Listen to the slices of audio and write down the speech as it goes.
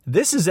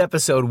This is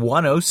episode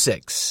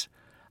 106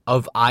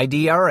 of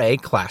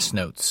IDRA Class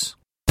Notes.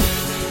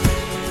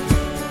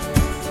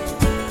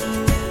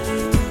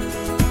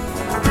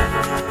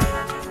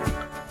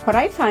 What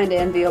I find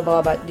enviable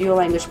about dual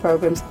language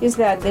programs is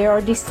that they are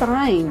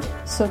designed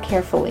so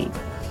carefully.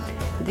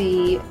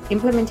 The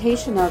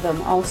implementation of them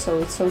also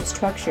is so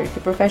structured. The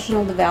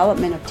professional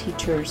development of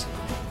teachers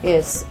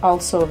is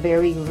also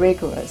very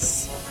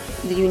rigorous.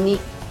 The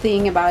unique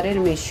thing about it,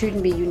 and it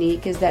shouldn't be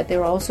unique, is that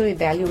they're also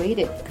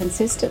evaluated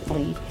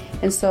consistently,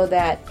 and so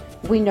that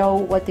we know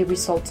what the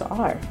results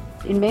are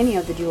in many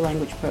of the dual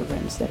language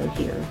programs that are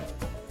here.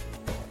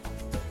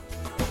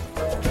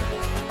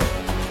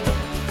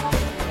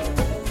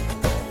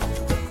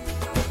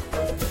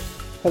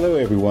 Hello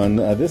everyone,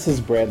 this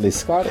is Bradley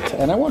Scott,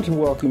 and I want to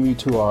welcome you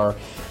to our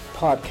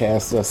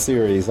podcast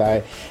series.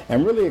 I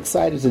am really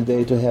excited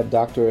today to have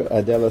Dr.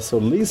 Adela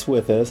Solis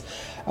with us.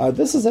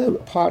 This is a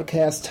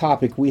podcast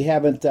topic we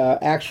haven't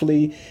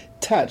actually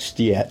touched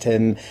yet,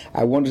 and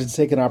I wanted to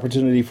take an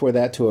opportunity for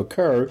that to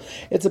occur.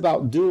 It's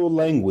about dual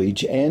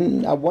language,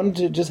 and I wanted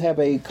to just have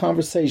a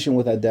conversation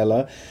with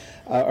Adela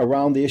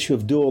around the issue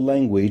of dual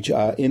language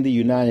in the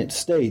United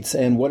States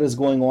and what is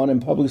going on in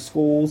public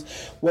schools,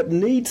 what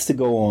needs to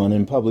go on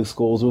in public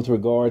schools with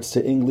regards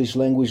to English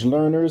language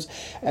learners,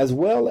 as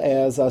well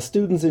as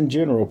students in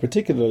general,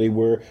 particularly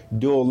where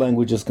dual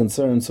language is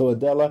concerned. So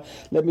Adela,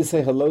 let me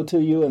say hello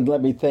to you and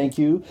let me thank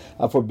you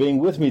for being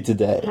with me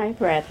today. Hi,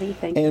 Bradley.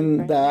 Thank you.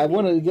 And I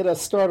wanted to get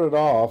us started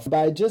off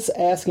by just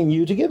asking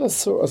you to give us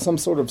some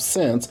sort of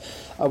sense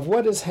of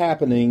what is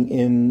happening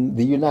in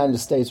the United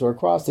States or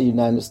across the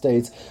United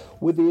States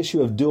with the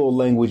issue of dual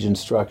language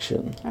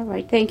instruction. All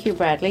right. Thank you,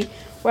 Bradley.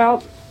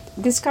 Well,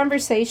 this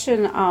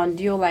conversation on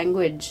dual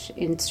language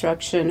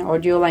instruction or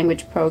dual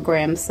language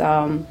programs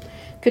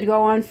could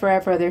go on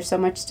forever. There's so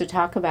much to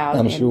talk about.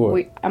 I'm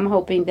sure. I'm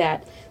hoping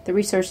that the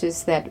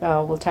resources that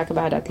we'll talk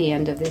about at the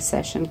end of this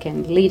session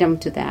can lead them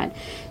to that.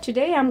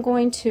 Today I'm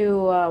going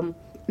to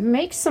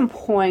make some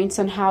points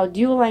on how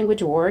dual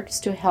language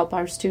works to help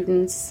our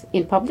students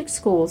in public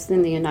schools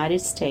in the United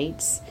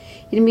States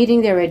in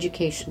meeting their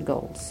education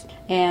goals.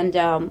 And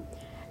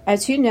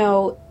as you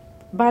know,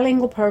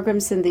 bilingual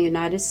programs in the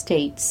United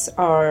States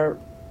are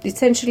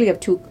essentially of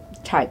two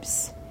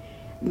types.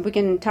 We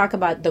can talk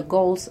about the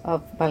goals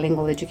of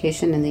bilingual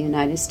education in the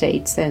United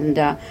States, and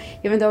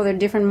even though they're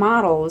different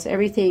models,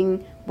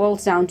 everything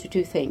boils down to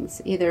two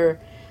things. Either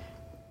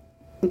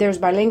there's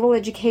bilingual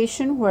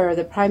education where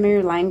the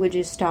primary language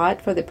is taught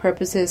for the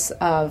purposes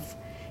of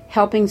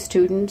helping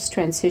students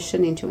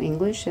transition into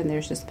English, and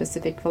there's a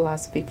specific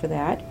philosophy for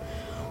that.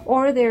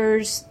 Or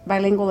there's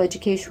bilingual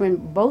education when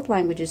both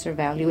languages are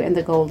valued and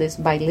the goal is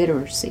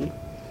biliteracy.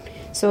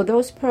 So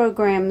those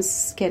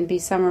programs can be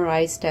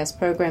summarized as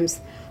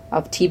programs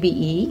of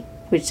TBE,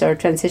 which are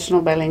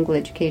transitional bilingual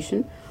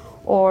education,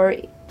 or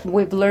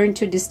we've learned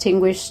to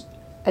distinguish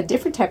a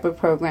different type of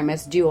program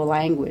as dual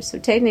language. So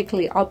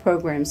technically all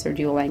programs are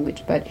dual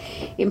language, but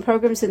in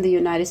programs in the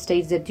United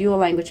States, the dual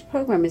language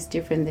program is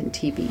different than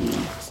TBE.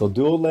 So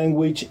dual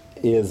language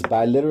is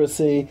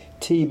biliteracy,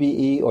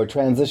 TBE or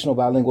transitional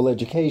bilingual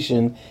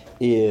education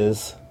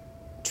is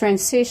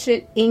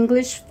transition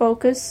English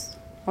focus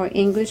or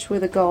English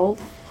with a goal,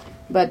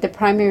 but the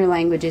primary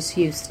language is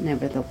used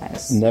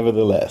nevertheless.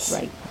 Nevertheless.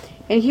 Right.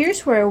 And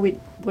here's where we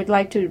would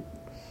like to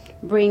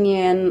bring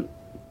in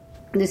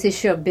this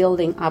issue of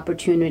building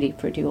opportunity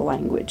for dual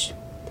language.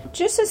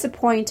 Just as a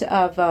point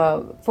of,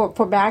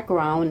 for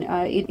background,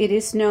 it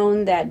is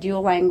known that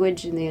dual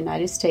language in the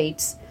United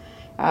States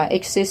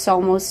exists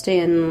almost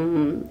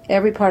in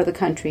every part of the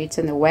country. It's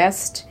in the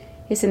West,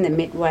 it's in the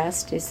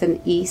Midwest, it's in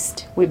the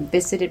East. We've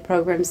visited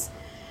programs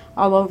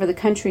all over the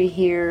country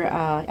here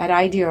at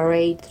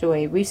IDRA through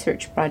a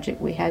research project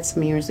we had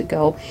some years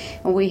ago,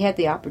 and we had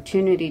the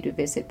opportunity to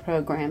visit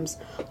programs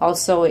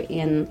also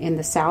in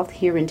the South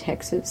here in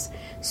Texas.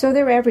 So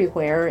they're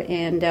everywhere,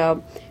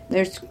 and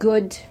there's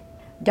good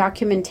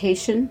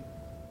documentation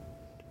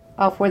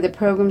of where the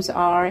programs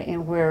are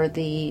and what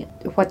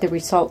the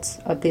results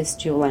of these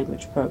dual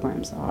language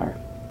programs are.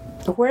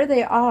 Where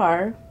they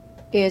are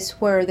is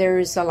where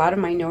there's a lot of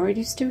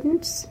minority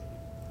students.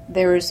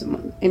 There's,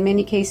 in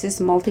many cases,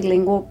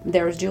 multilingual.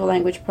 There's dual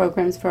language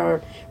programs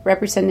for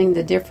representing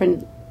the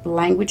different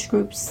language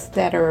groups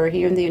that are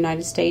here in the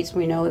United States.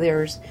 We know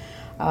there's,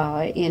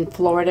 in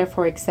Florida,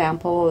 for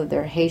example,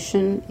 there are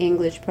Haitian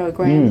English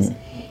programs.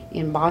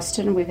 In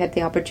Boston, we've had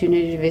the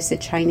opportunity to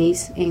visit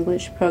Chinese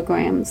English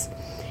programs.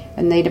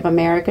 And Native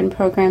American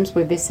programs,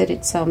 we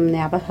visited some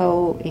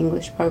Navajo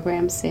English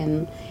programs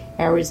in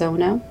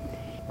Arizona.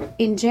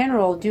 In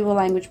general, dual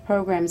language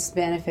programs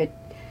benefit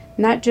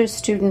not just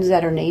students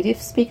that are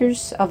native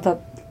speakers of the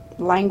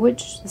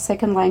language, the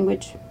second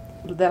language,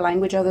 the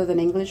language other than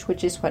English,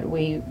 which is what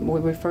we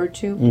refer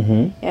to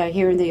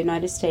here in the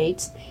United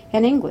States,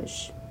 and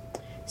English.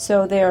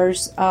 So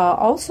there's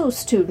also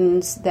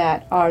students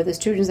that are the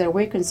students that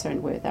we're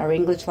concerned with, our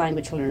English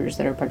language learners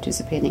that are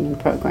participating in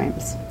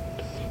programs.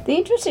 The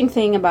interesting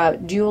thing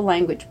about dual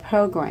language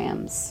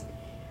programs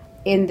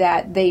in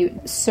that they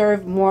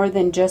serve more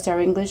than just our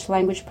English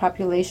language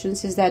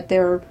populations is that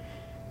they're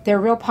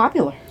real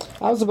popular.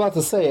 I was about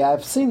to say,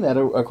 I've seen that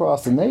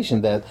across the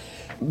nation, that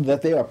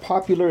they are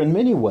popular in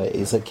many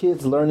ways.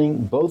 Kids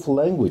learning both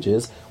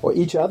languages or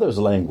each other's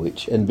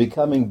language and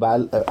becoming,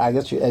 I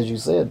guess, as you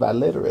said,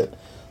 biliterate.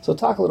 So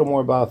talk a little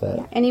more about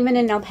that. And even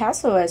in El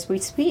Paso, as we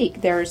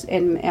speak, there's,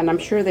 and I'm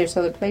sure there's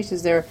other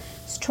places, there's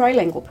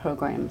trilingual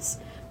programs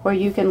where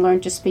you can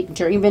learn to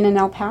speak, even in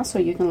El Paso,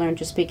 you can learn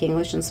to speak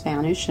English and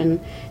Spanish and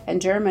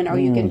German, or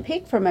you can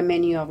pick from a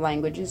menu of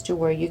languages to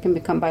where you can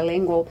become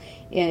bilingual.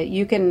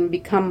 You can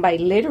become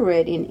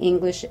biliterate in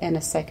English and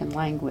a second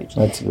language.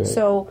 That's great.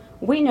 So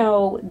we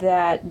know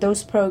that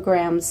those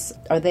programs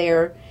are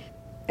there,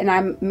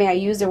 and may I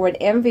use the word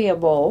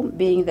enviable,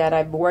 being that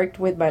I've worked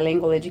with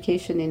bilingual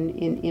education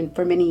in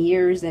for many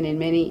years and in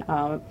many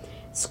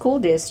school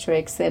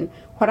districts. And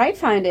what I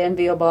find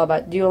enviable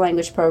about dual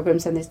language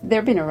programs, and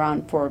they've been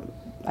around for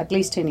at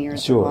least 10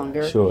 years or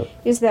longer,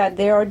 is that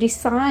they are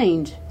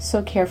designed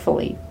so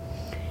carefully.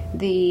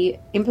 The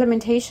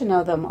implementation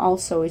of them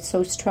also is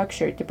so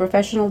structured. The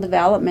professional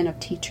development of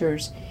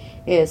teachers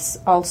is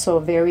also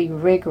very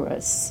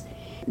rigorous.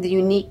 The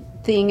unique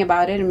thing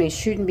about it, I mean, it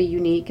shouldn't be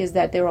unique, is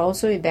that they're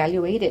also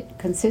evaluated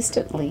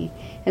consistently,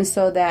 and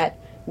so that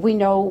we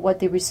know what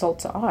the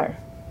results are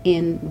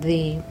in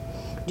the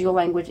dual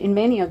language, in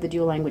many of the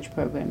dual language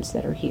programs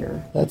that are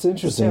here. That's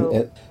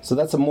interesting. So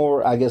that's a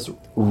more, I guess,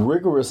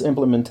 rigorous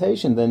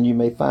implementation than you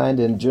may find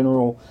in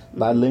general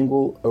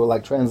bilingual or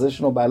like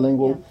transitional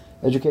bilingual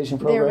education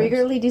programs. They're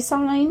rigorously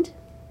designed,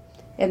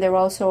 and they're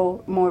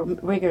also more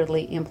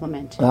rigorously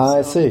implemented.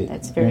 I see.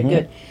 That's very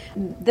good.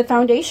 The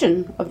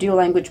foundation of dual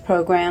language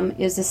program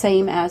is the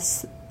same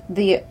as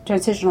the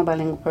transitional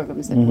bilingual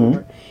programs that we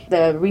were.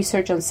 The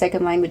research on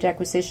second language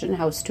acquisition,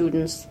 how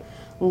students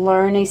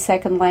learn a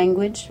second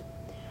language,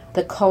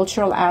 the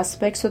cultural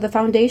aspects. So the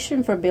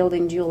foundation for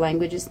building dual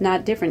language is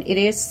not different. It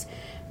is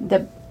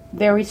the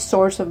very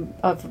source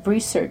of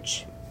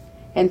research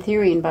and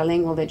theory in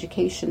bilingual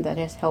education that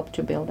has helped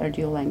to build our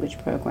dual language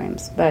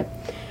programs. But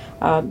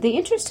the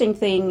interesting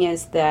thing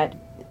is that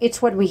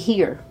it's what we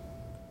hear.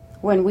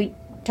 When we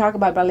talk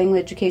about bilingual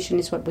education,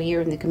 is what we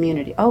hear in the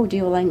community. Oh,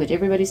 dual language.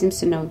 Everybody seems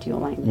to know dual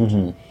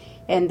language.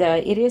 And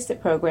it is the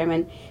program.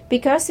 And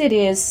because it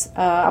is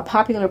a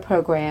popular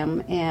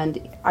program,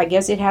 and I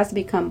guess it has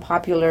become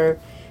popular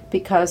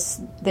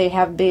because they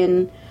have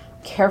been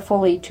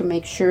carefully to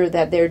make sure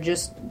that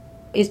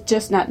it's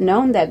just not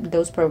known that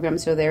those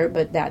programs are there,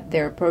 but that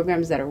they're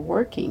programs that are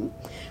working.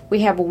 We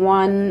have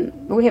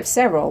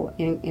several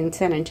in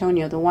San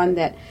Antonio. The one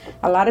that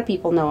a lot of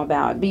people know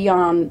about,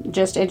 beyond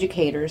just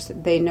educators,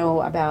 they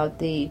know about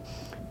the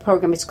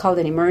program. It's called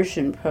an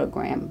immersion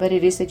program, but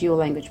it is a dual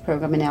language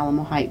program in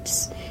Alamo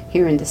Heights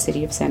here in the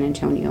city of San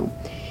Antonio.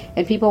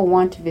 And people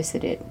want to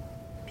visit it,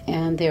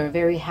 and they're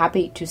very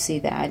happy to see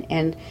that,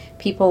 and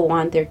people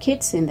want their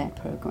kids in that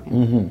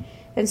program.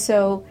 And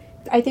so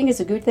I think it's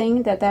a good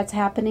thing that that's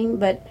happening,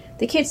 but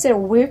the kids that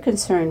we're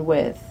concerned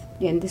with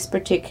in this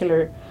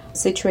particular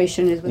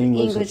situation is with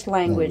English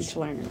language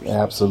learners.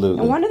 Absolutely.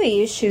 And one of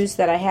the issues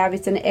that I have,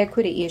 it's an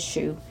equity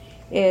issue,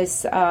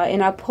 is,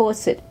 and I'll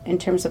pose it in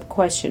terms of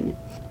question,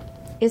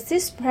 is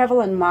this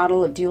prevalent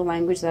model of dual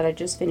language that I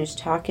just finished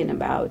talking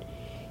about,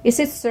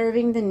 is it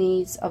serving the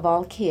needs of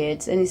all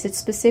kids, and is it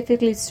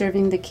specifically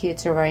serving the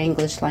kids of our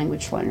English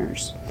language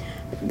learners?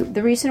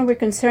 The reason we're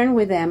concerned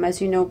with them,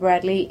 as you know,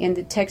 Bradley,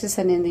 in Texas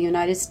and in the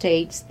United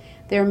States,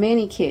 there are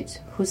many kids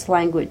whose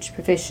language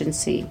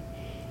proficiency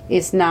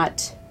is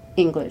not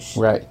English.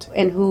 Right.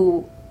 And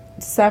who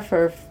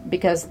suffer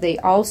because they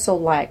also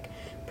lack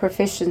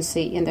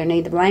proficiency in their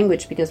native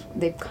language because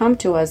they've come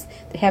to us,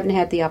 they haven't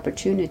had the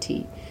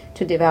opportunity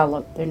to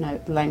develop their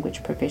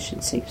language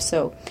proficiency.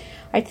 So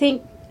I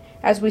think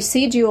as we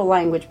see dual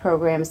language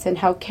programs and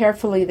how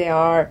carefully they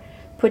are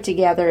put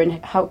together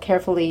and how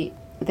carefully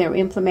they're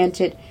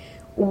implemented,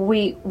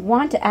 we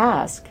want to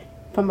ask,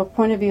 from a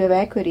point of view of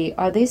equity,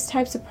 are these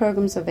types of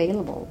programs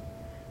available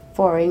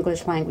for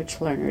English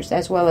language learners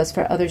as well as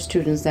for other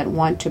students that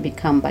want to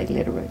become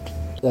biliterate?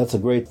 That's a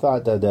great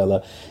thought,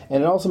 Adela.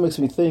 And it also makes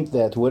me think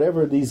that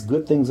whatever these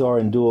good things are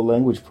in dual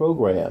language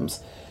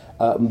programs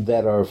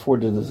that are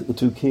afforded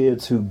to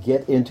kids who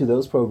get into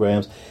those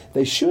programs,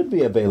 they should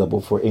be available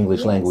for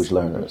English language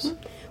learners.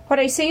 What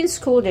I see in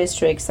school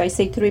districts, I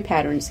see three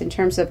patterns in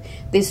terms of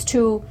these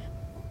two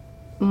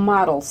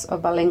models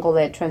of bilingual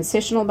ed,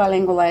 transitional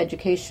bilingual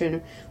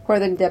education, where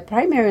the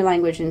primary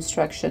language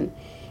instruction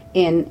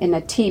in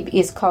a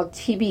is called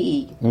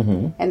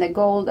TBE. And the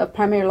goal of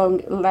primary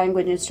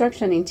language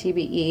instruction in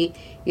TBE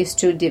is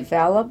to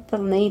develop the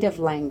native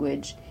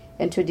language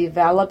and to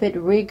develop it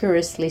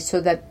rigorously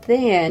so that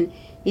then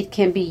it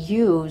can be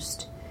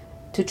used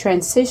to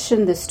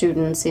transition the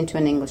students into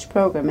an English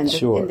program. And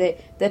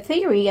the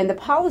theory and the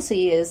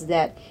policy is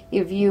that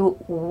if you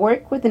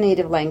work with the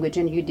native language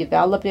and you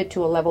develop it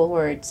to a level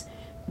where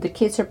the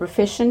kids are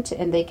proficient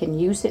and they can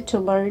use it to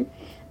learn,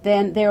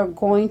 then they're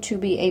going to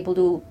be able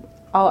to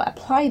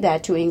apply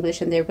that to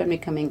English and they're going to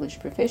become English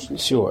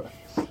proficient. Sure.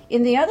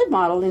 In the other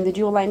model, in the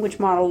dual language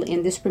model,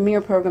 in these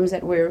premier programs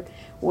that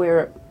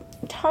we're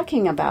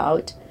talking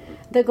about,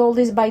 the goal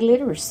is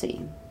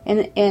biliteracy.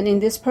 And in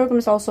these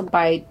programs also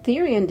by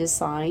theory and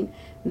design,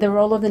 the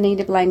role of the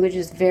native language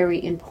is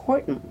very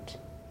important.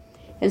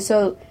 And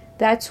so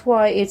that's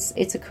why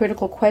it's a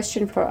critical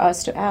question for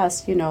us to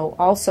ask,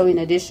 also in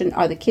addition,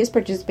 are the kids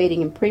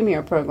participating in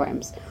premier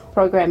programs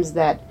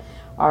that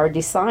are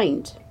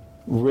designed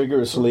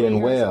rigorously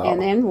and well.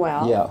 And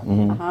well. Yeah.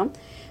 Mm-hmm.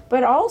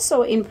 But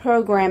also in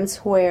programs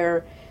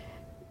where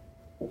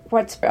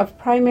what's of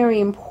primary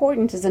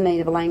importance is the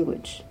native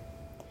language.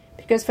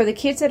 Because for the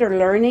kids that are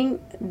learning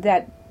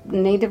that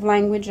native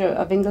language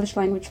of English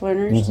language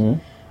learners,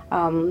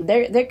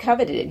 they're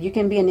coveted. You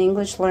can be an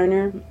English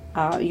learner.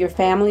 Your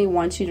family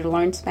wants you to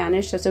learn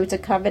Spanish, so it's a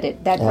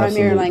coveted. That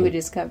primary language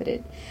is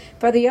coveted.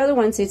 For the other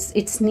ones,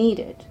 it's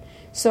needed.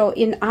 So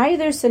in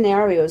either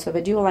scenarios of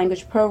a dual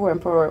language program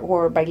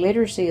where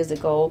biliteracy is the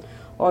goal,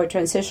 or a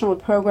transitional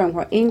program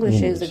where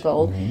English is the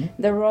goal,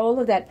 the role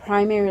of that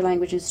primary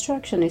language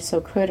instruction is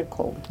so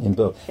critical. In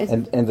both.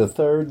 And the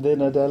third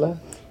then, Adela?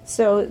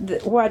 So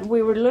what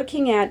we were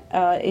looking at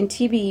in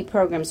TBE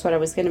programs, what I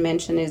was going to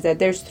mention is that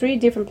there's three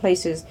different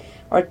places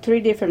or three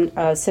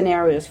different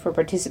scenarios for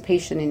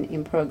participation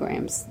in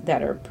programs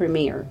that are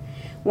premier.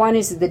 One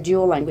is the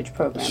dual language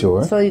program.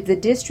 Sure. So if the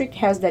district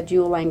has that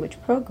dual language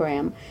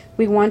program,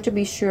 we want to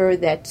be sure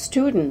that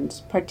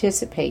students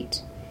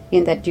participate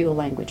in that dual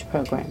language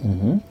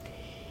program.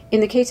 In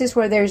the cases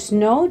where there's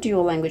no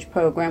dual language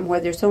program, where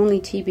there's only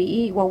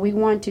TBE, what we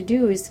want to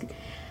do is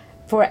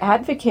for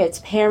advocates,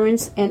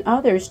 parents, and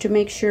others to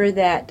make sure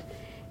that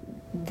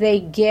they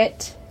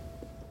get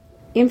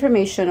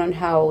information on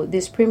how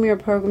these premier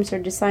programs are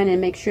designed and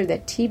make sure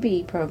that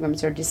TBE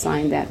programs are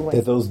designed that way.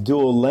 That those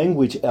dual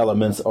language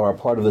elements are a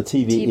part of the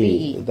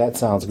TBE. That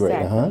sounds great,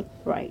 exactly.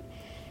 Right.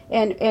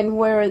 And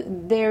where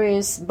there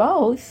is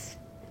both,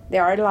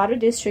 there are a lot of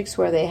districts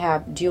where they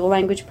have dual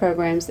language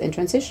programs and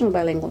transitional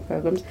bilingual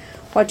programs.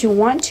 What you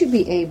want to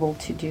be able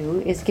to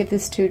do is give the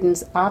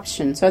students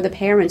options, or the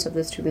parents of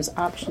the students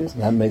options,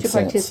 to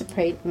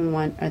participate in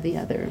one or the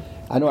other.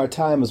 I know our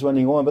time is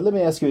running on, but let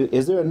me ask you,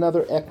 is there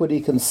another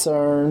equity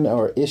concern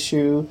or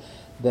issue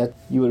that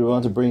you would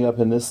want to bring up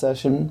in this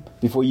session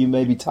before you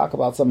maybe talk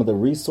about some of the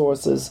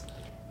resources?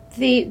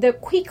 The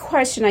quick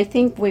question, I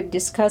think we've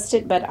discussed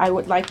it, but I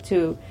would like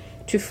to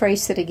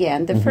phrase it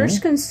again. The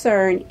first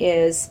concern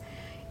is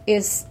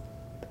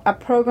a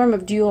program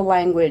of dual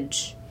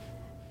language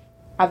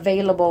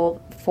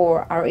available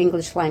for our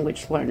English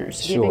language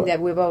learners, given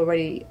that we've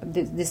already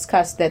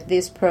discussed that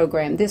this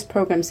program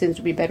seems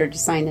to be better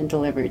designed and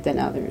delivered than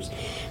others.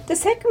 The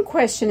second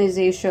question is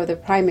the issue of the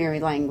primary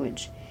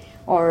language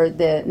or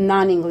the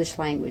non-English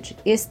language.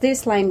 Is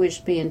this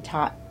language being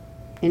taught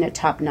in a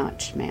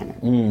top-notch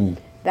manner?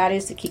 That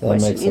is the key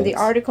question. In the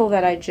article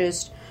that I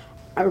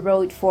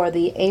wrote for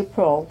the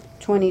April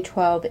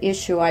 2012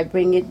 issue, I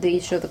bring it the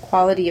issue of the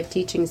quality of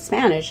teaching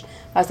Spanish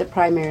as the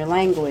primary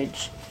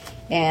language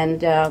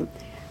and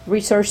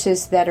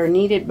resources that are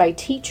needed by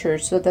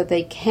teachers so that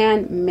they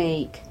can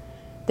make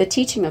the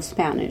teaching of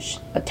Spanish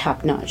a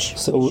top-notch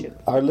issue.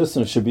 Our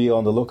listeners should be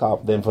on the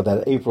lookout then for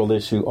that April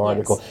issue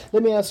article. Yes.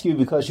 Let me ask you,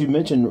 because you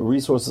mentioned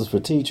resources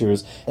for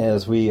teachers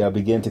as we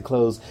begin to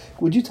close,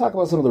 would you talk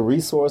about some of the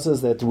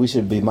resources that we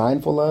should be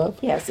mindful of?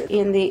 Yes.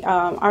 In the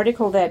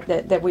article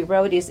that we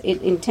wrote, is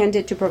it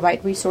intended to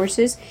provide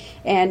resources,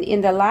 and in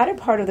the latter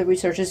part of the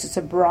resources, it's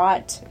a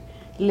broad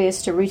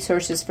list of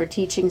resources for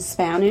teaching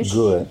Spanish.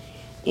 Good.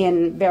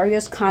 In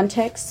various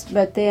contexts,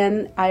 but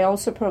then I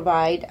also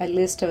provide a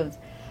list of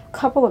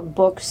couple of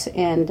books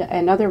and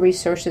other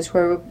resources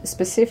where we're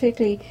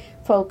specifically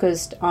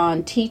focused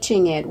on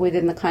teaching it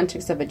within the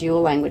context of a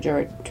dual language or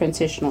a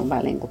transitional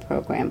bilingual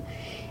program.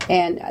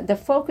 And the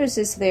focus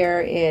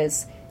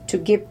is to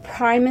give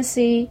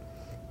primacy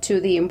to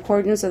the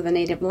importance of the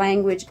native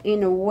language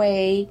in a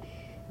way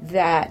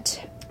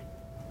that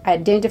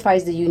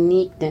identifies the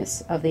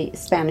uniqueness of the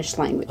Spanish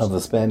language. Of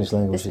the Spanish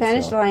language The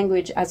Spanish itself.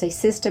 language as a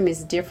system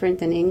is different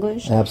than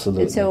English.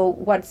 Absolutely. And so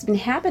what's been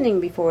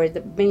happening before,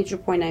 the major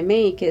point I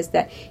make is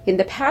that in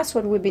the past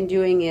what we've been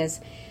doing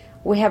is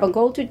we have a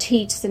goal to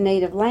teach the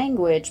native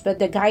language, but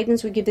the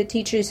guidance we give the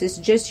teachers is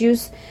just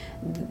use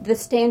the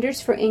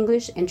standards for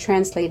English and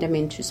translate them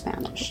into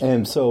Spanish.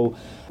 And so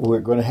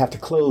we're going to have to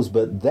close,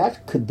 but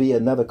that could be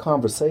another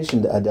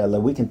conversation, Adela,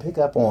 we can pick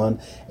up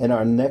on in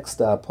our next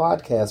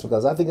podcast,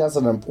 because I think that's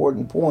an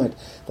important point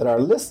that our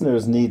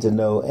listeners need to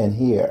know and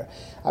hear.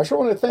 I sure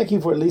want to thank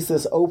you for at least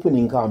this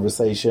opening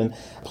conversation.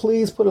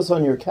 Please put us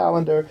on your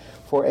calendar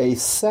for a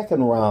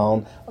second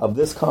round of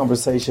this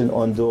conversation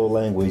on dual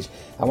language.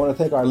 I want to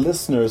thank our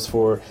listeners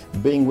for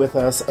being with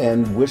us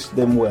and wish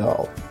them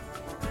well.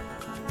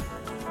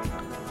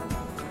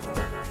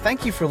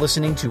 Thank you for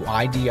listening to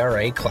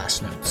IDRA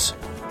Class Notes.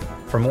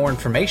 For more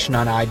information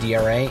on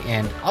IDRA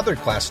and other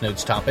Class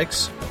Notes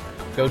topics,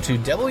 go to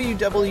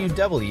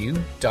www.idra.org.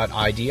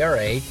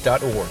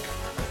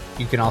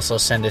 You can also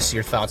send us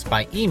your thoughts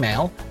by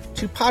email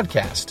to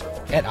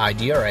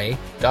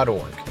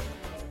podcast@idra.org.